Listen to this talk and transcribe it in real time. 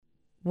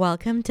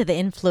Welcome to the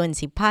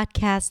Influency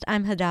Podcast.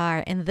 I'm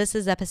Hadar, and this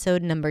is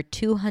episode number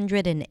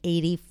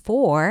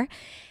 284.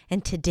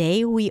 And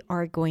today we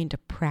are going to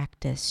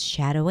practice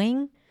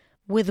shadowing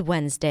with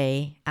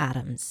Wednesday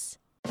Addams.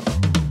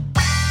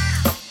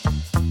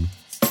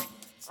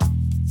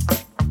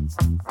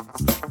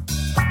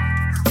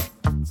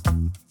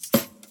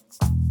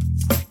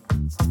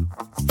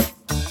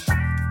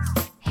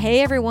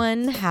 Hey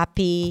everyone,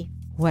 happy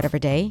whatever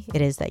day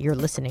it is that you're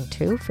listening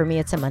to. For me,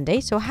 it's a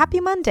Monday, so happy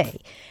Monday.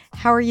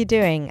 How are you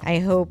doing? I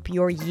hope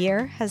your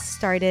year has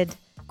started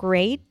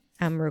great.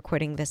 I'm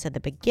recording this at the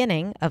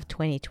beginning of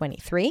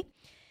 2023.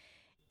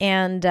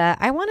 And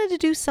I wanted to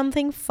do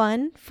something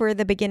fun for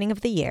the beginning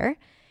of the year.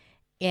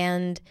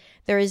 And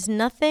there is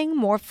nothing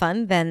more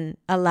fun than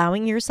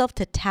allowing yourself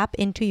to tap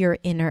into your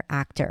inner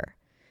actor.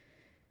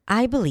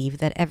 I believe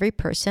that every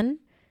person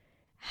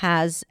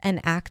has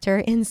an actor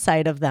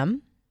inside of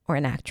them, or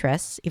an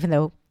actress, even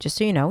though, just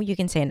so you know, you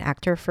can say an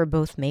actor for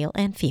both male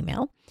and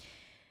female.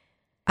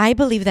 I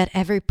believe that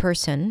every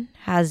person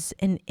has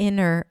an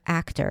inner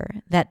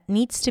actor that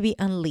needs to be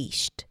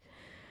unleashed.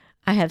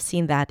 I have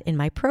seen that in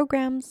my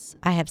programs.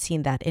 I have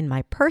seen that in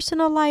my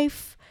personal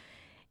life.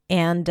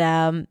 And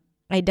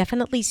I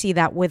definitely see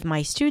that with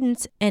my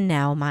students and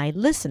now my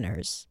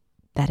listeners.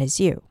 That is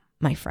you,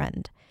 my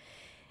friend.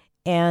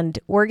 And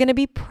we're going to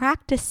be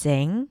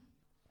practicing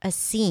a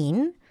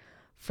scene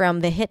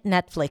from the hit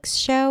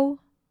Netflix show,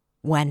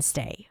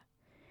 Wednesday.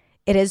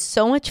 It is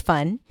so much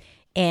fun,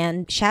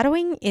 and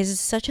shadowing is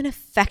such an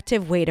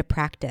effective way to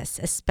practice,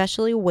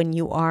 especially when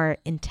you are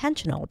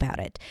intentional about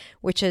it,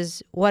 which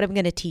is what I'm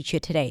going to teach you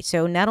today.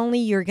 So not only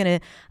you're going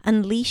to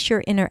unleash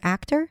your inner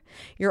actor,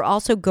 you're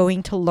also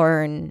going to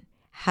learn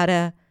how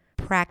to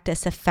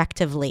practice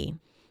effectively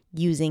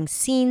using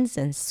scenes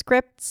and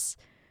scripts,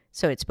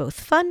 so it's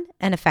both fun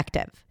and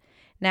effective.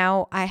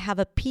 Now, I have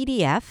a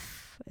PDF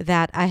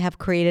that I have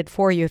created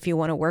for you if you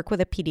want to work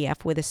with a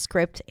PDF with a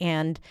script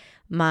and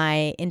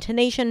my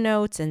intonation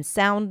notes and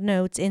sound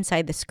notes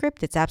inside the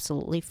script. It's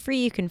absolutely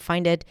free. You can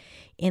find it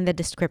in the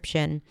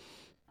description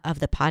of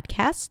the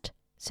podcast.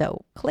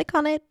 So click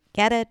on it,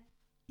 get it.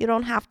 You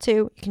don't have to.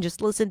 You can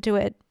just listen to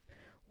it,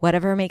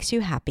 whatever makes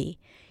you happy.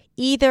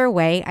 Either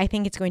way, I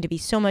think it's going to be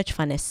so much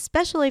fun,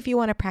 especially if you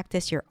want to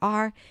practice your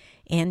R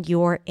and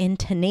your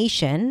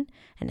intonation,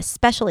 and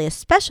especially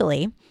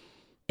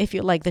if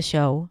you like the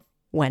show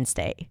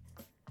Wednesday.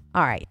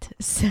 All right,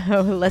 so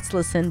let's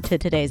listen to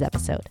today's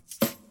episode.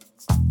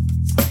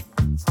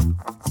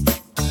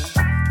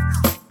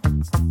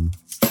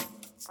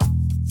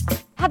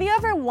 Have you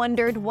ever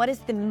wondered what is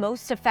the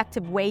most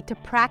effective way to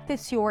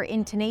practice your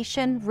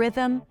intonation,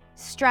 rhythm,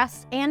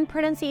 stress, and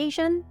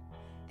pronunciation?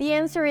 The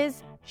answer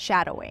is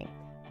shadowing,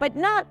 but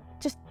not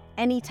just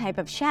any type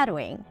of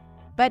shadowing,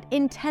 but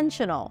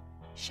intentional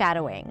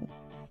shadowing.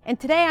 And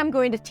today I'm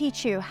going to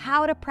teach you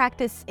how to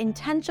practice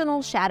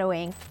intentional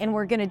shadowing, and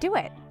we're going to do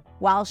it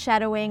while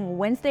shadowing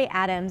Wednesday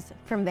Addams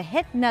from the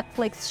hit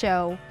Netflix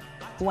show,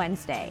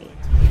 Wednesday.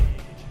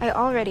 I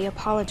already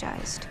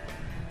apologized.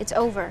 It's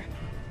over.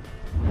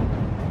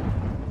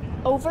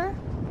 Over?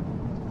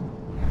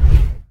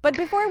 But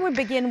before we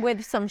begin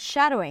with some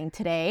shadowing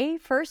today,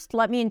 first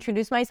let me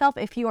introduce myself.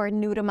 If you are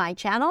new to my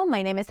channel,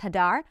 my name is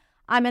Hadar.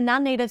 I'm a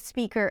non-native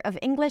speaker of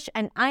English,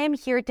 and I am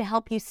here to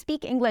help you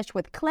speak English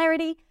with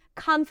clarity,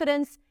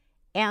 confidence,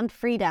 and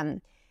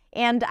freedom.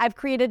 And I've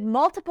created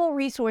multiple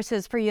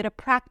resources for you to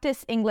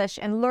practice English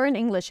and learn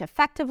English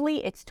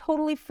effectively. It's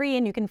totally free,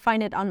 and you can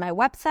find it on my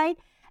website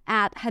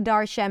at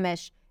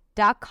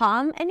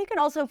hadarshemesh.com. And you can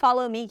also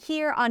follow me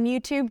here on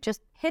YouTube.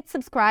 Just hit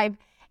subscribe,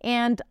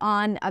 and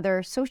on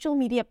other social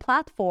media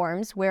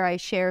platforms where I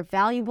share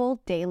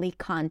valuable daily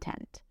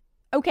content.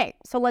 Okay,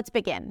 so let's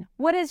begin.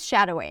 What is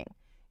shadowing?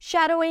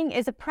 Shadowing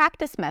is a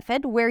practice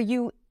method where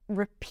you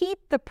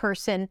repeat the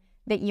person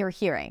that you're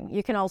hearing.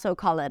 You can also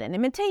call it an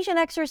imitation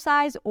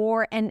exercise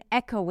or an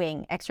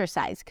echoing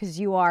exercise because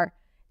you are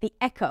the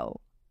echo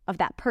of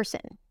that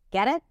person.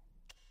 Get it?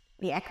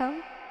 The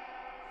echo?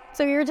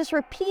 So you're just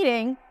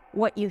repeating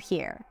what you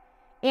hear.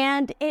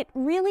 And it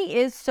really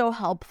is so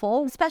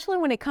helpful, especially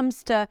when it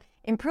comes to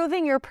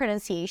improving your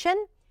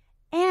pronunciation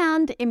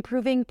and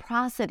improving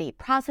prosody.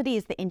 Prosody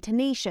is the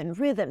intonation,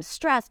 rhythm,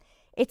 stress.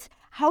 It's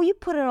how you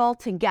put it all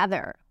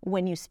together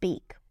when you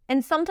speak.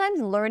 And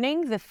sometimes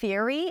learning the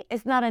theory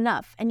is not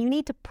enough, and you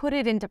need to put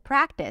it into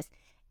practice.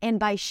 And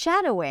by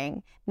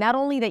shadowing, not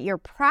only that you're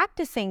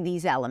practicing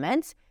these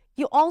elements,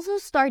 you also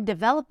start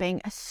developing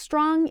a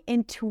strong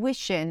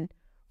intuition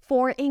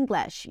for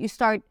English. You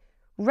start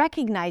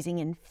recognizing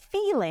and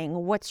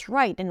feeling what's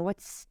right and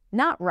what's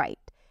not right.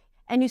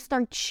 And you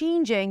start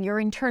changing your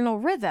internal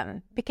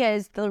rhythm,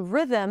 because the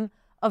rhythm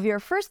of your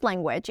first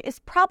language is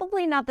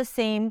probably not the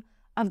same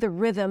of the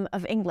rhythm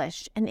of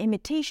English. And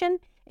imitation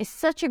is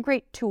such a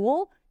great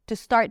tool to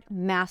start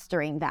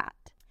mastering that.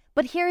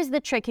 But here's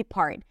the tricky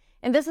part,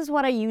 and this is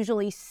what I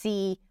usually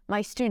see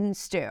my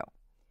students do.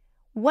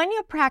 When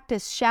you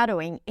practice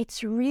shadowing,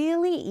 it's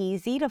really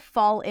easy to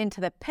fall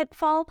into the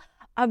pitfall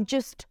of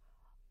just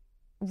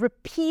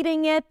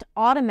repeating it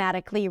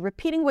automatically,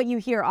 repeating what you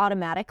hear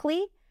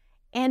automatically,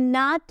 and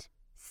not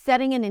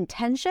setting an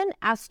intention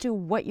as to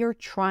what you're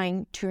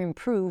trying to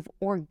improve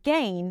or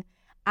gain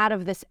out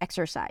of this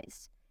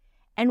exercise.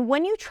 And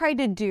when you try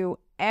to do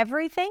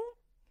everything,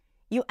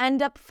 you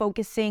end up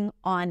focusing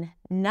on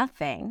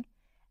nothing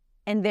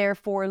and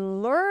therefore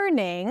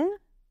learning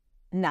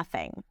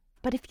nothing.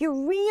 But if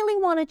you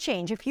really want to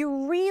change, if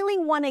you really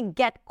want to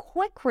get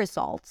quick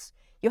results,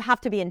 you have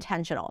to be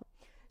intentional.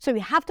 So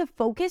you have to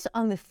focus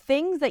on the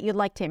things that you'd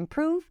like to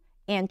improve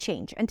and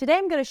change. And today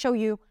I'm going to show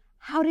you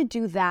how to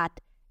do that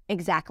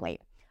exactly.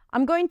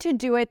 I'm going to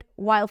do it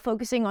while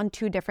focusing on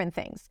two different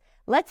things.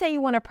 Let's say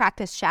you want to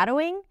practice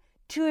shadowing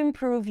to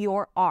improve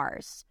your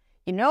R's.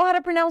 You know how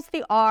to pronounce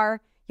the R,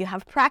 you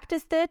have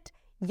practiced it,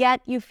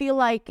 yet you feel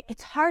like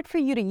it's hard for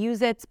you to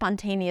use it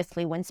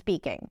spontaneously when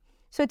speaking.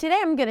 So today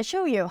I'm going to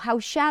show you how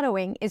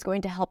shadowing is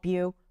going to help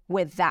you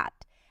with that.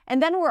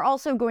 And then we're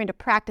also going to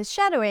practice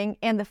shadowing,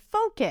 and the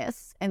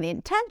focus and the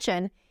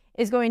intention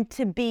is going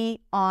to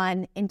be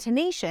on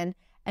intonation,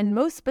 and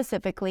most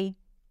specifically,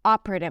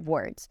 operative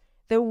words.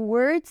 The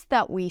words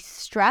that we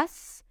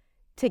stress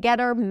to get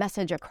our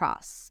message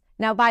across.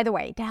 Now, by the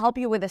way, to help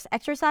you with this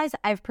exercise,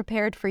 I've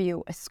prepared for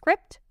you a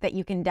script that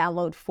you can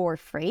download for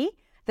free.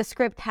 The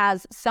script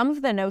has some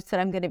of the notes that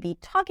I'm going to be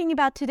talking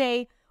about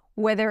today,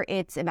 whether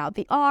it's about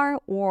the R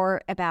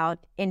or about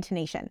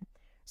intonation.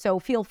 So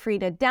feel free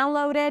to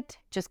download it.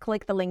 Just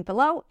click the link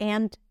below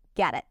and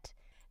get it.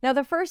 Now,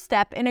 the first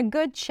step in a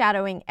good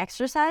shadowing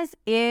exercise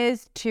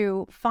is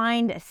to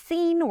find a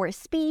scene or a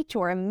speech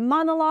or a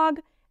monologue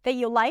that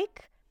you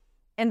like,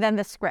 and then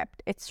the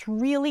script. It's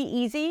really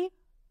easy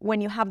when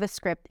you have the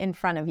script in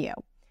front of you.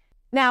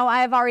 Now,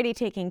 I've already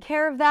taken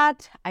care of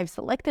that. I've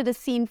selected a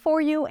scene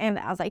for you, and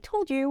as I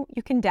told you,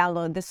 you can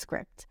download the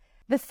script.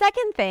 The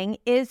second thing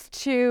is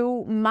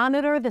to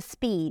monitor the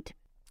speed.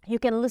 You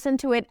can listen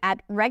to it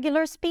at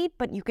regular speed,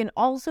 but you can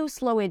also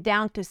slow it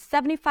down to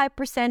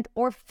 75%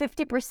 or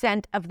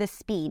 50% of the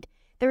speed.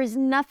 There is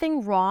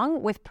nothing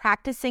wrong with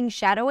practicing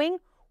shadowing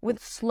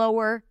with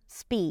slower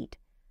speed.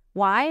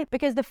 Why?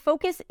 Because the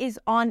focus is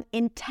on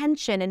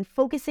intention and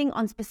focusing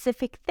on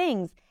specific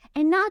things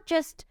and not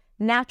just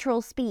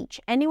natural speech.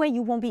 Anyway,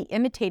 you won't be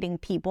imitating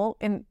people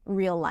in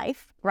real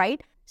life,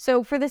 right?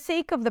 So for the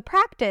sake of the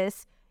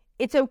practice,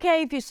 it's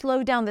okay if you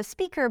slow down the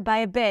speaker by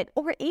a bit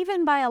or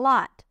even by a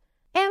lot.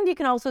 And you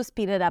can also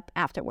speed it up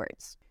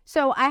afterwards.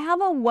 So I have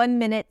a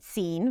 1-minute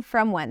scene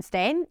from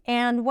Wednesday,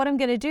 and what I'm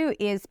going to do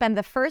is spend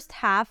the first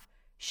half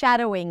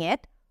shadowing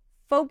it,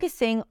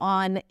 focusing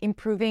on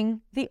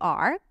improving the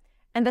R,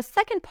 and the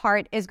second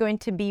part is going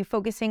to be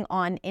focusing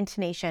on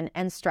intonation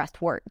and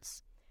stressed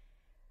words.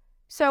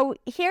 So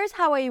here's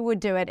how I would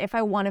do it if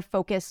I want to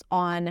focus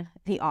on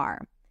the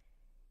R.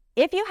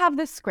 If you have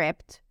the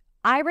script,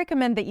 I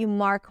recommend that you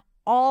mark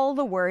all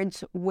the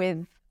words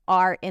with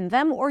R in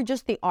them or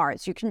just the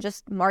R's. You can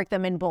just mark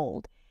them in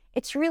bold.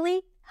 It's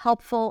really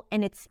helpful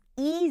and it's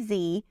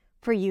easy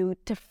for you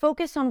to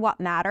focus on what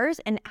matters.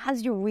 And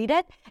as you read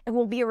it, it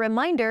will be a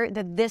reminder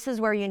that this is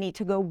where you need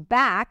to go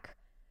back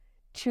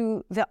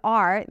to the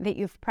R that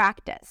you've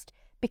practiced.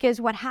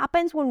 Because what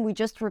happens when we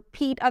just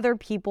repeat other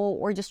people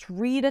or just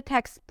read a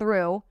text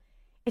through,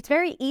 it's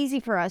very easy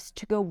for us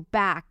to go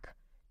back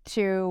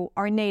to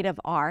our native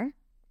R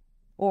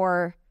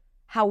or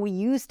how we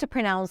used to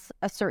pronounce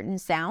a certain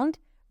sound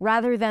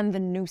rather than the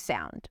new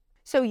sound.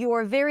 So you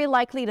are very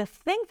likely to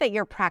think that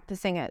you're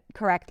practicing it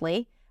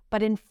correctly,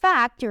 but in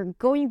fact, you're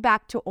going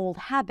back to old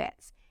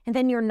habits and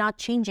then you're not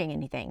changing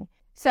anything.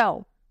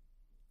 So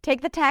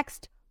take the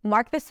text,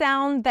 mark the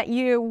sound that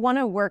you want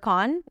to work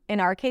on. In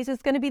our case,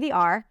 it's going to be the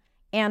R,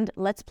 and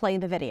let's play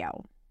the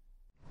video.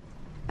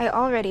 I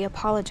already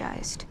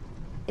apologized.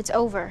 It's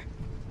over.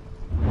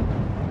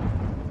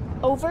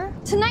 Over?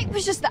 Tonight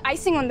was just the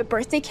icing on the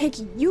birthday cake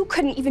you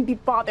couldn't even be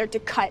bothered to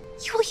cut.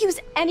 You will use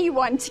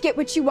anyone to get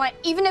what you want,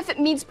 even if it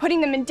means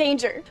putting them in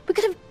danger. We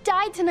could have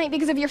died tonight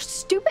because of your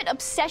stupid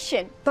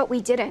obsession. But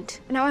we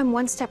didn't. Now I'm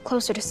one step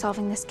closer to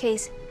solving this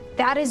case.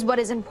 That is what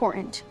is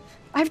important.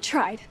 I've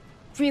tried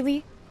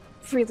really,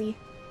 really,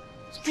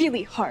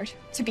 really hard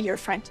to be your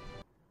friend.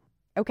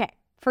 Okay,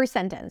 first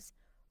sentence.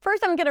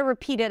 First, I'm going to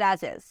repeat it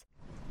as is.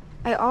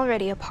 I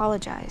already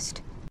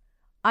apologized.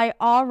 I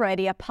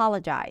already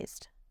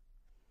apologized.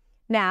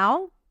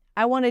 Now,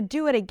 I want to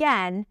do it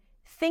again,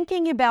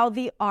 thinking about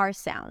the R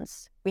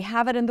sounds. We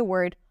have it in the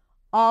word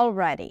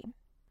already.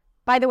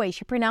 By the way,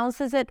 she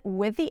pronounces it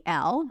with the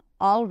L,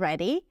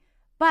 already,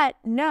 but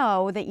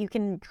know that you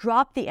can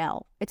drop the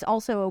L. It's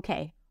also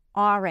okay.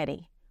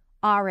 Already,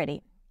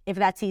 already, if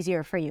that's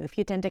easier for you, if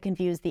you tend to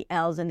confuse the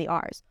L's and the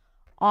R's.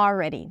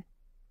 Already.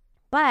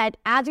 But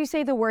as you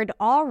say the word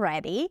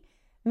already,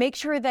 make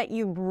sure that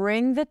you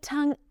bring the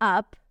tongue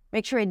up,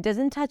 make sure it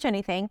doesn't touch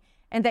anything,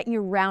 and that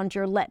you round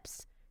your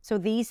lips. So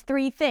these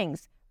three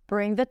things,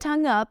 bring the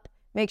tongue up,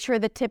 make sure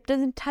the tip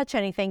doesn't touch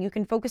anything. You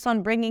can focus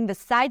on bringing the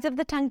sides of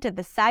the tongue to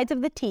the sides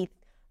of the teeth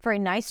for a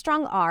nice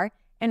strong R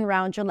and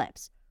round your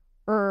lips.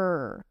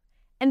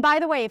 And by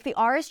the way, if the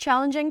R is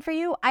challenging for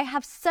you, I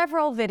have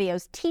several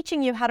videos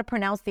teaching you how to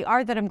pronounce the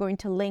R that I'm going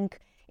to link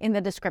in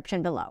the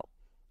description below.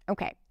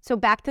 Okay, so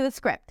back to the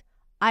script.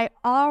 I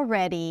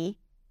already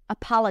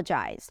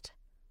apologized.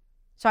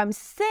 So I'm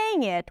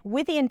saying it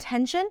with the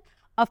intention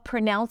of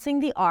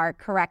pronouncing the R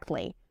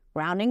correctly,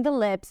 rounding the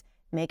lips,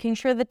 making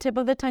sure the tip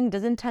of the tongue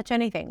doesn't touch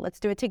anything. Let's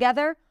do it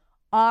together.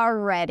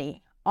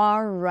 Already,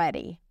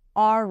 already,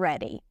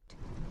 already.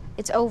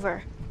 It's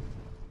over.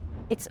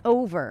 It's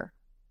over.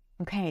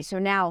 Okay, so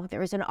now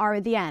there is an R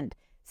at the end.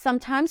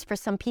 Sometimes for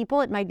some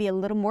people, it might be a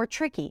little more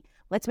tricky.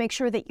 Let's make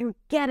sure that you're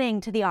getting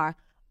to the R.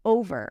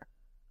 Over,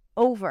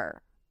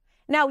 over.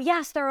 Now,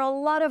 yes, there are a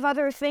lot of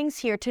other things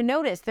here to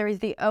notice. There is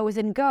the O's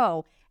and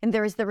go, and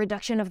there is the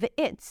reduction of the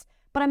its,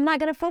 but I'm not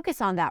going to focus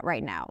on that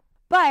right now.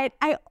 But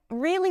I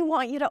really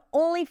want you to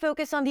only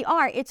focus on the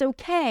R. It's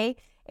okay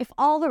if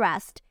all the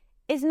rest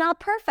is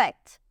not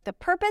perfect. The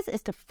purpose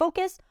is to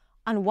focus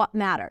on what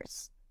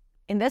matters.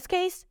 In this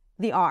case,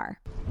 the R.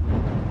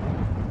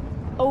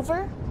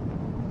 Over?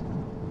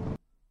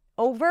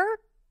 Over,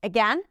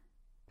 again,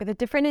 with a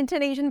different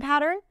intonation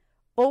pattern.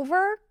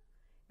 Over,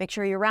 make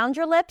sure you round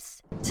your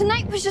lips.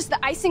 Tonight was just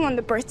the icing on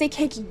the birthday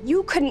cake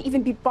you couldn't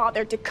even be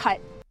bothered to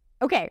cut.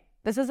 Okay,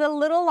 this is a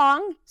little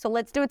long, so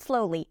let's do it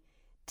slowly.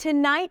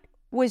 Tonight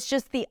was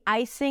just the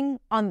icing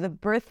on the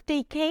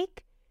birthday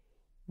cake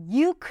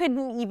you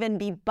couldn't even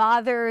be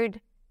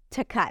bothered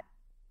to cut.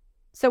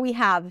 So we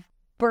have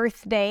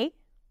birthday,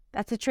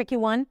 that's a tricky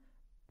one,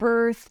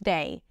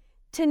 birthday.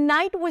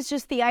 Tonight was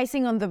just the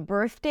icing on the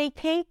birthday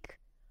cake,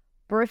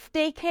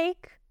 birthday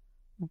cake,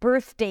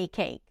 birthday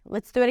cake.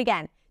 Let's do it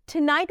again.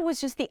 Tonight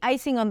was just the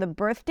icing on the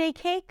birthday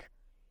cake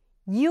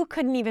you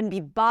couldn't even be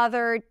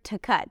bothered to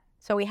cut.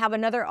 So we have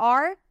another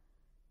R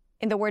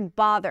in the word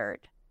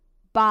bothered,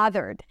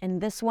 bothered. And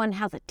this one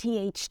has a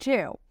TH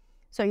too.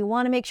 So you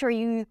want to make sure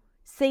you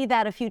say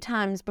that a few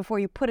times before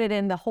you put it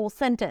in the whole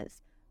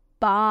sentence.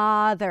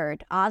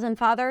 Bothered, Oz and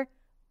father,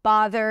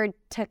 bothered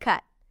to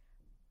cut,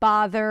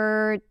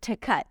 bothered to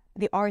cut.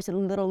 The R is a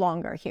little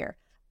longer here.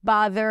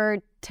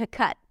 Bothered to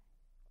cut.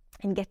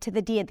 And get to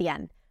the D at the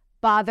end.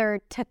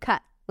 Bothered to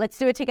cut. Let's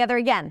do it together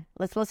again.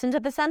 Let's listen to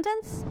the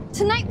sentence.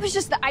 Tonight was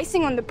just the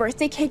icing on the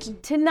birthday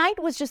cake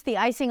Tonight was just the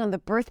icing on the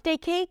birthday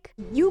cake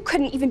you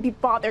couldn't even be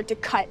bothered to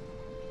cut.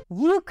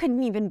 you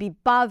couldn't even be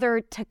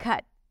bothered to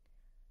cut.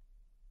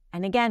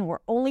 And again, we're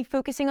only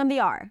focusing on the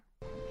R.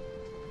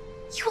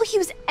 You'll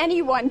use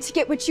anyone to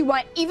get what you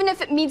want, even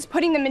if it means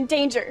putting them in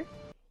danger.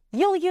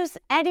 You'll use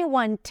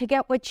anyone to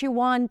get what you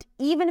want,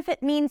 even if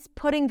it means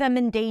putting them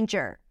in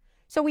danger.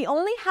 So we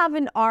only have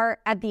an R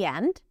at the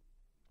end.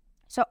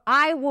 So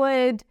I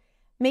would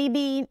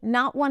maybe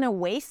not want to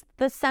waste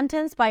the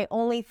sentence by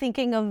only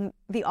thinking of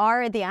the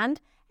R at the end.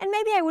 And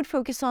maybe I would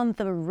focus on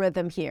the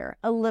rhythm here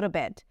a little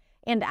bit.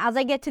 And as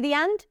I get to the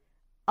end,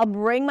 I'll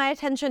bring my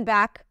attention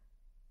back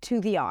to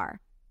the R.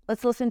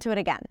 Let's listen to it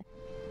again.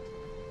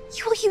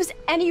 You'll use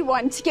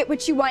anyone to get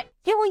what you want.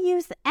 You will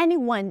use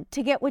anyone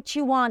to get what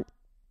you want,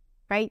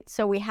 right?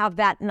 So we have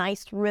that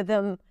nice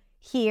rhythm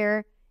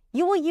here.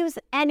 You will use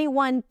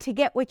anyone to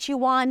get what you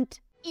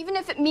want. Even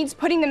if it means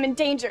putting them in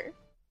danger.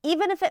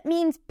 Even if it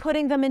means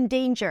putting them in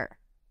danger,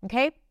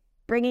 okay?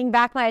 Bringing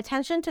back my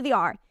attention to the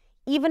R.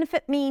 Even if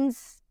it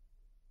means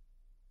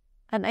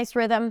a nice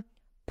rhythm,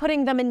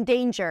 putting them in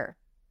danger,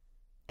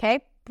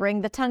 okay? Bring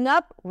the tongue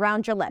up,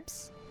 round your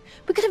lips.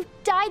 We could have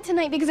died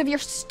tonight because of your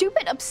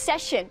stupid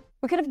obsession.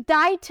 We could have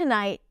died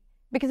tonight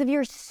because of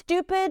your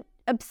stupid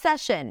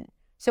obsession.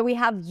 So we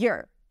have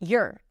your.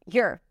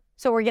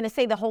 So we're going to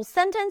say the whole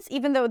sentence,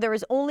 even though there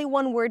is only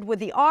one word with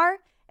the R,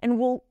 and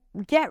we'll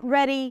get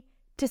ready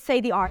to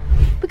say the R.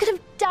 We could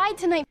have died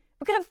tonight.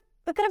 We could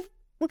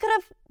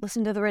have,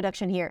 listen to the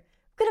reduction here.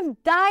 We could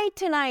have died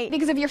tonight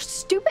Because of your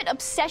stupid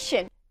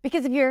obsession.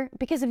 because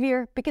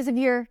of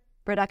your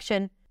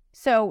reduction.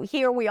 So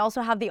here we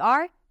also have the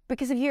R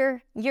because of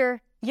your.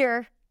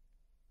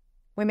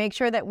 We make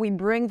sure that we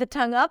bring the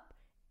tongue up.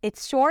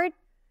 It's short.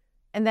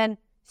 And then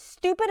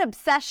stupid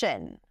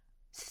obsession.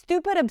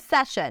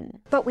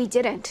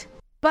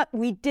 But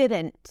we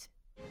didn't.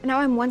 Now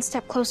I'm one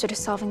step closer to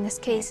solving this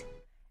case.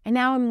 And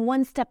now I'm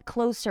one step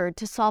closer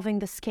to solving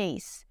this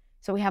case.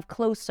 So we have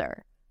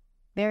closer.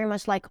 Very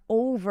much like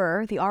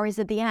over, the R is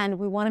at the end.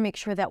 We want to make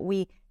sure that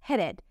we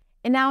hit it.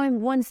 And now I'm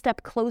one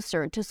step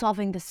closer to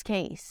solving this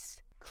case.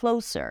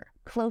 Closer.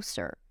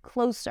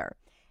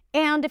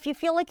 And if you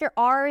feel like your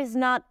R is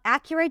not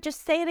accurate,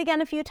 just say it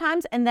again a few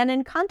times and then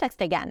in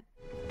context again.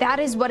 That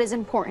is what is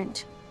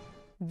important.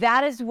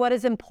 That is what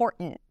is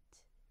important.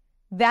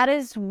 That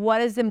is what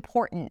is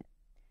important.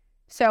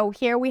 So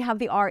here we have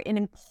the R in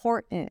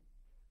important.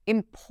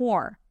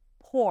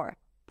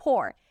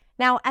 Pour.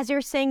 Now, as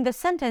you're saying the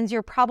sentence,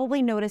 you're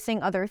probably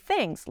noticing other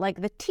things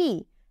like the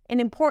T in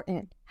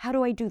important. How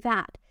do I do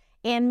that?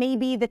 And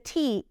maybe the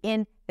T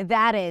in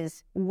that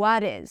is,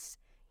 what is.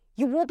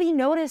 You will be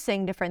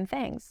noticing different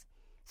things.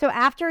 So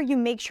after you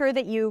make sure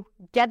that you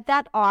get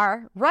that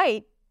R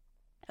right,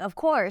 of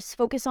course,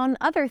 focus on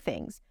other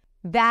things.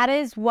 That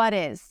is what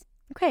is.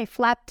 Okay,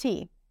 flap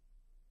T.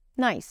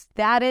 Nice.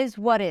 That is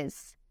what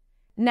is.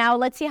 Now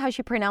let's see how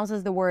she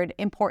pronounces the word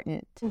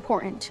important.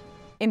 Important.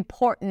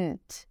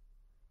 Important.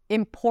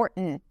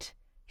 Important.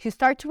 She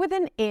starts with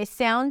an I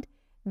sound,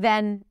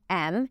 then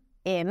M,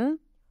 im,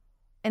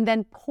 and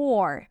then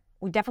pour.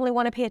 We definitely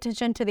want to pay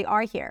attention to the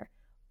R here.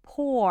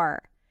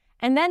 Pour.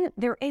 And then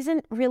there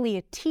isn't really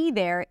a T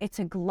there. It's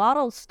a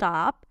glottal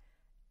stop.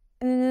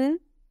 And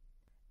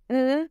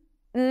then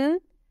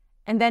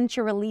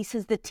she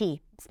releases the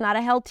T. It's not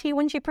a held T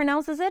when she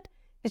pronounces it.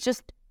 It's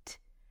just t.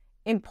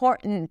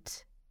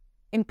 Important.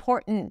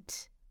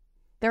 Important.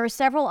 There are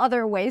several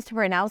other ways to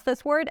pronounce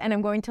this word, and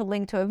I'm going to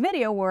link to a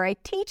video where I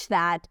teach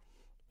that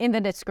in the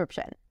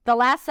description. The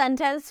last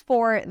sentence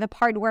for the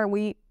part where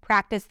we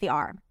practice the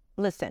R.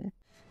 Listen.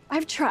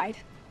 I've tried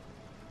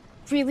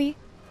really,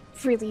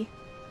 really,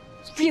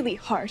 really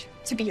hard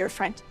to be your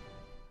friend.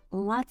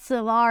 Lots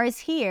of R's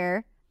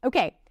here.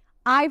 Okay,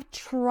 I've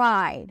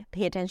tried.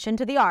 Pay attention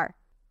to the R.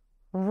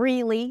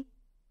 Really,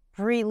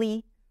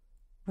 really,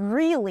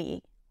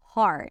 really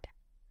hard.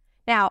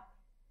 Now,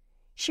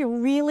 she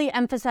really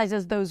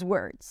emphasizes those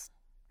words,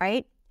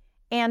 right?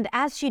 And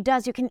as she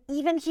does, you can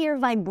even hear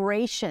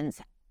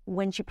vibrations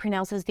when she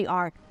pronounces the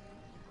R.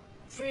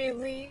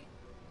 Really,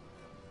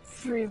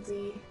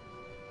 really,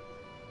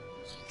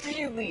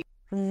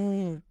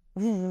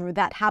 really.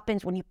 That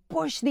happens when you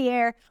push the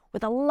air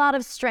with a lot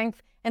of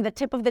strength and the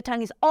tip of the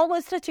tongue is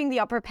almost touching the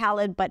upper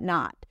palate, but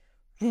not.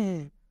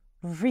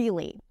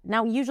 Really.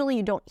 Now, usually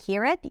you don't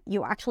hear it.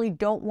 You actually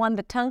don't want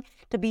the tongue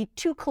to be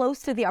too close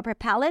to the upper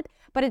palate,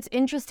 but it's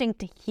interesting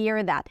to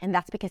hear that. And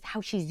that's because how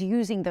she's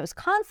using those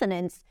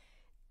consonants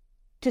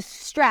to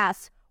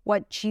stress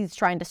what she's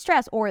trying to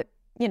stress, or,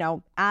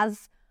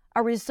 as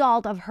a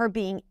result of her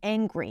being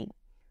angry.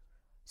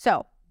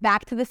 So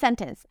back to the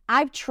sentence.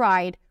 I've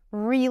tried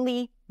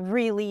really,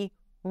 really,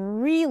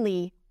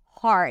 really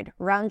hard.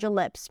 Round your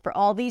lips for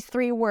all these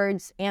three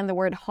words and the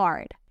word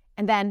hard.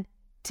 And then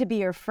to be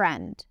your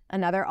friend.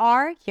 Another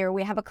R. Here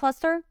we have a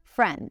cluster.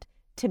 Friend.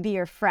 To be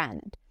your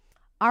friend.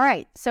 All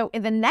right. So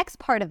in the next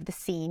part of the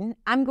scene,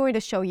 I'm going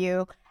to show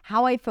you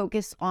how I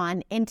focus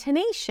on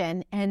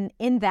intonation, and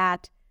in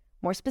that,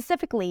 more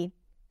specifically,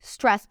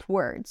 stressed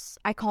words.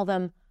 I call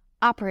them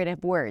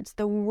operative words,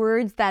 the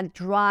words that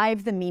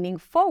drive the meaning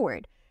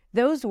forward.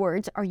 Those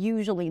words are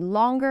usually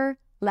longer,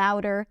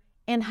 louder,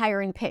 and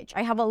higher in pitch.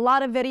 I have a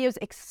lot of videos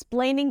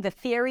explaining the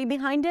theory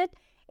behind it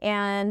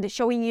and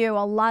showing you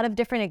a lot of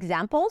different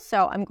examples.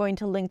 So I'm going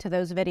to link to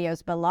those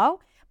videos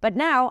below. But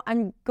now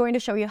I'm going to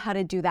show you how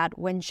to do that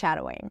when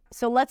shadowing.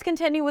 So let's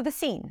continue with the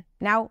scene.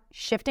 Now,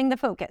 shifting the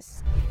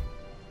focus.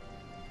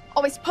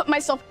 Always put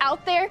myself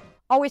out there.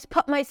 Always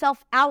put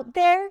myself out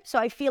there. So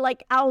I feel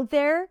like out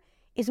there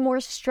is more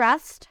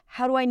stressed.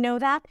 How do I know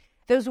that?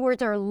 Those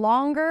words are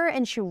longer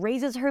and she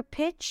raises her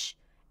pitch.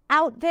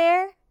 Out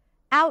there,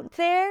 out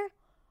there.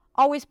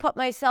 Always put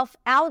myself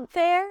out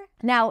there.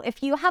 Now,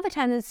 if you have a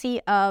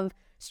tendency of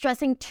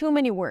stressing too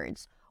many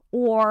words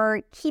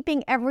or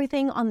keeping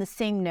everything on the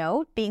same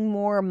note, being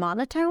more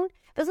monotone,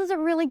 this is a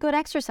really good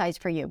exercise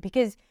for you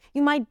because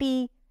you might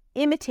be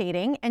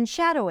imitating and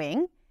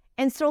shadowing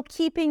and still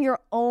keeping your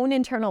own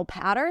internal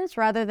patterns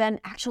rather than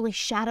actually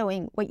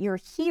shadowing what you're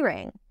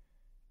hearing.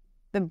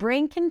 The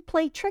brain can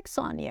play tricks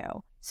on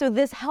you. So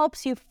this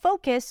helps you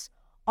focus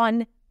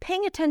on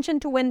paying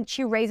attention to when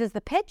she raises the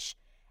pitch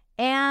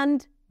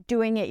and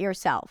doing it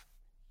yourself.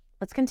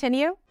 Let's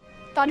continue.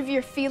 Thought of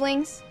your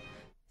feelings.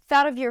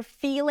 Thought of your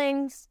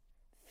feelings.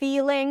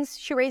 Feelings.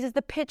 She raises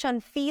the pitch on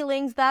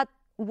feelings. That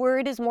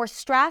word is more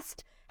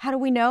stressed. How do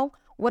we know?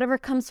 Whatever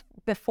comes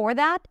before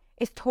that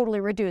is totally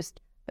reduced.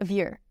 Of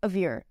your.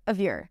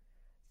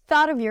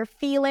 Thought of your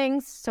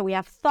feelings. So we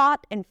have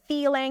thought and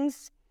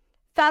feelings.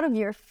 Thought of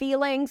your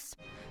feelings.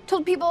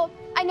 Told people,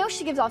 I know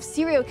she gives off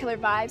serial killer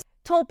vibes.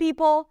 Told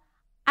people,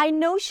 I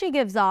know she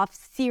gives off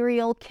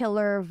serial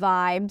killer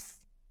vibes.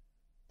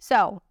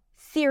 So,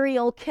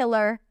 serial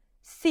killer,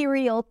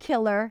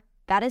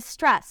 that is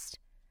stressed.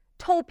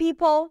 Told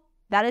people,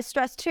 that is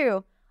stressed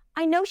too.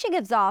 I know she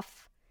gives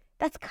off.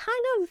 That's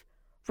kind of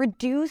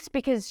reduced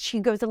because she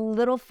goes a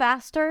little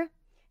faster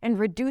and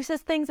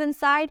reduces things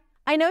inside.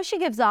 I know she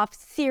gives off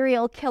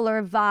serial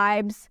killer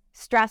vibes.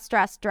 Stress.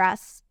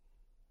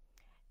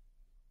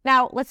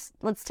 Now,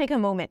 let's take a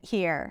moment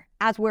here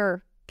as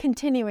we're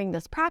continuing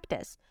this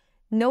practice.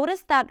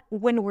 Notice that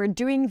when we're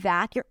doing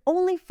that, you're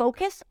only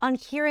focused on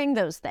hearing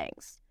those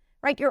things,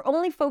 right? You're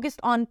only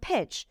focused on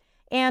pitch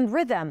and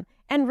rhythm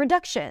and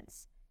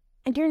reductions,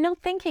 and you're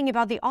not thinking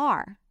about the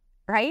R,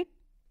 right?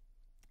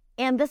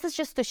 And this is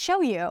just to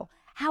show you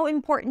how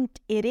important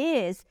it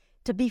is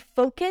to be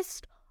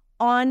focused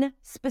on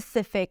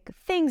specific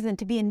things and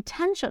to be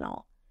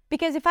intentional.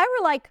 Because if I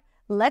were like,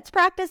 let's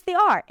practice the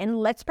R and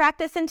let's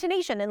practice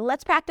intonation and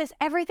let's practice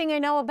everything I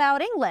know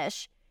about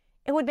English,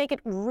 it would make it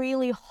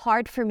really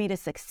hard for me to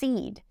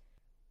succeed.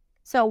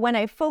 So when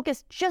I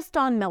focus just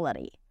on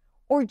melody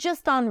or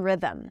just on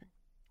rhythm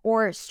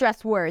or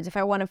stressed words, if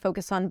I want to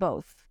focus on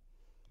both,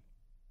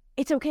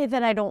 it's okay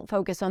that I don't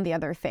focus on the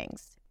other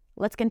things.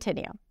 Let's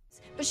continue.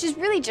 But she's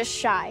really just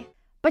shy.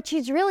 But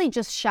she's really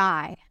just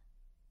shy.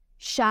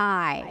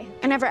 Shy.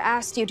 I never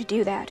asked you to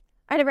do that.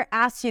 I never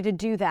asked you to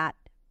do that.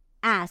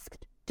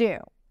 Asked, do.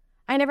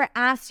 I never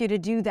asked you to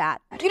do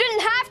that. You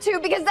didn't have to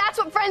because that's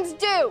what friends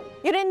do.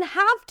 You didn't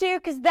have to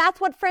because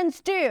that's what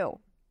friends do.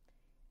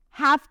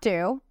 Have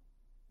to,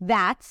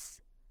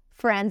 that's,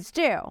 friends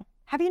do.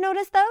 Have you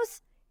noticed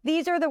those?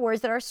 These are the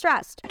words that are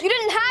stressed. You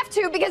didn't have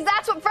to because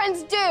that's what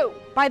friends do.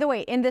 By the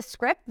way, in this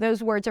script,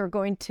 those words are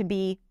going to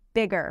be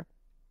bigger.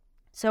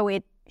 So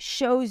it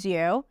shows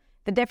you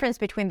the difference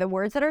between the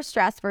words that are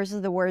stressed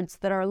versus the words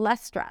that are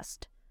less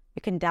stressed.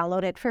 You can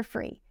download it for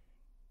free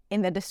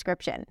in the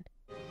description.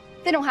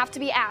 They don't have to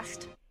be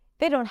asked.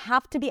 They don't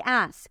have to be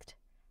asked.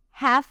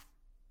 Have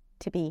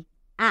to be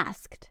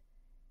asked.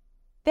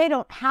 They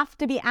don't have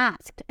to be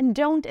asked. And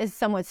don't is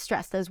somewhat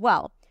stressed as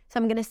well. So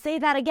I'm going to say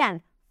that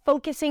again,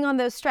 focusing on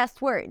those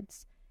stressed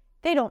words.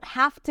 They don't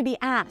have to be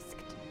asked.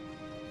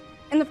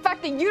 And the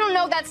fact that you don't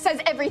know that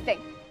says everything.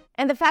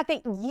 And the fact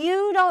that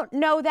you don't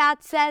know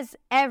that says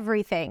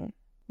everything.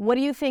 What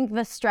do you think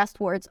the stressed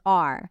words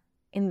are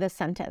in this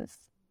sentence?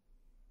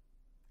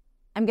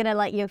 I'm going to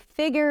let you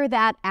figure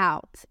that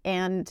out.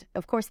 And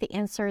of course, the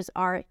answers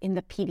are in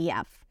the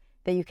PDF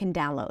that you can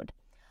download.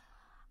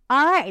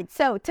 All right,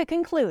 so to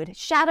conclude,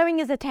 shadowing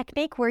is a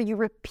technique where you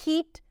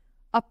repeat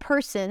a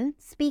person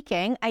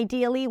speaking,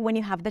 ideally when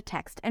you have the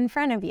text in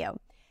front of you.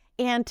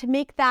 And to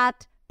make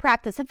that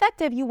practice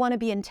effective, you want to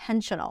be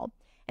intentional.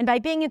 And by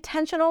being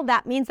intentional,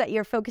 that means that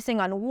you're focusing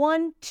on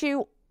 1,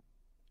 2,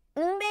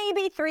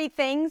 maybe 3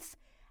 things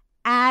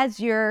as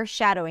you're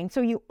shadowing. So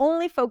you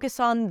only focus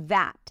on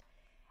that.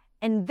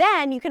 And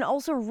then you can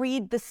also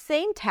read the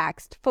same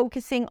text,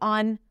 focusing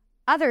on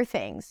other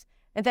things,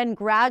 and then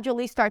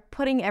gradually start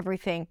putting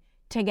everything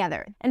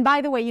together. And by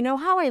the way, you know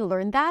how I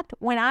learned that?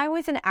 When I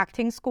was in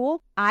acting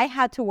school, I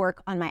had to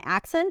work on my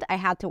accent, I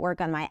had to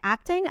work on my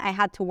acting, I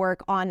had to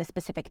work on a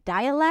specific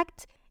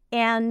dialect,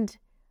 and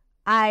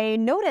I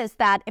noticed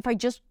that if I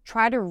just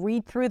try to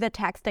read through the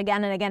text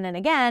again and again and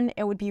again,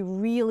 it would be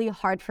really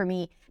hard for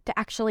me to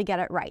actually get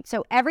it right.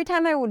 So every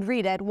time I would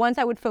read it, once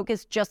I would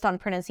focus just on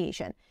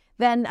pronunciation,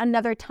 then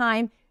another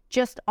time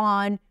just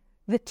on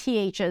the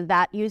THs.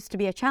 That used to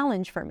be a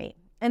challenge for me.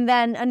 And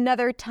then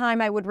another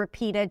time I would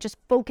repeat it, just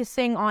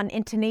focusing on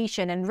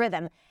intonation and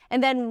rhythm.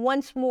 And then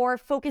once more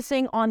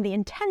focusing on the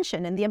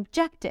intention and the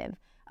objective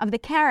of the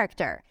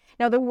character.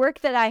 Now, the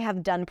work that I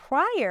have done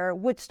prior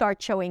would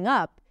start showing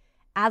up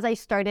as I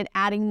started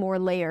adding more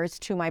layers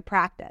to my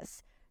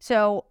practice.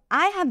 So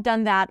I have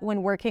done that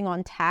when working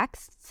on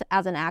texts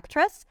as an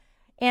actress.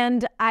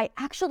 And I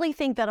actually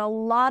think that a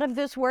lot of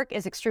this work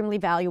is extremely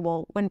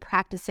valuable when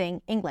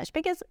practicing English,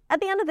 because at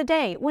the end of the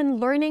day, when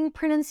learning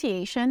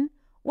pronunciation,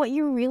 what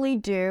you really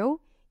do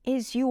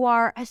is you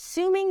are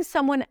assuming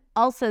someone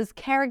else's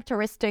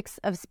characteristics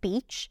of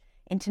speech,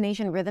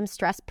 intonation, rhythm,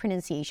 stress,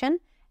 pronunciation,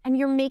 and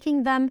you're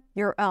making them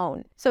your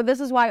own. So this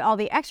is why all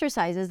the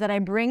exercises that I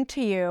bring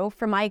to you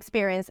from my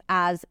experience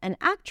as an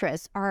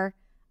actress are,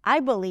 I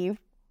believe,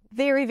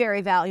 very,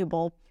 very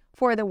valuable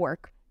for the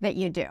work that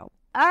you do.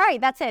 All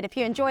right, that's it. If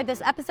you enjoyed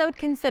this episode,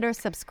 consider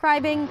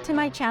subscribing to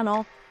my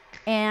channel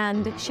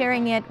and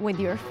sharing it with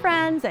your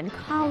friends and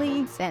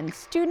colleagues and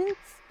students.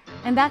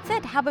 And that's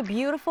it. Have a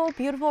beautiful,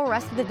 beautiful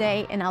rest of the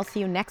day, and I'll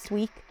see you next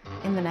week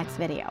in the next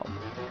video.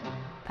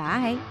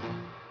 Bye.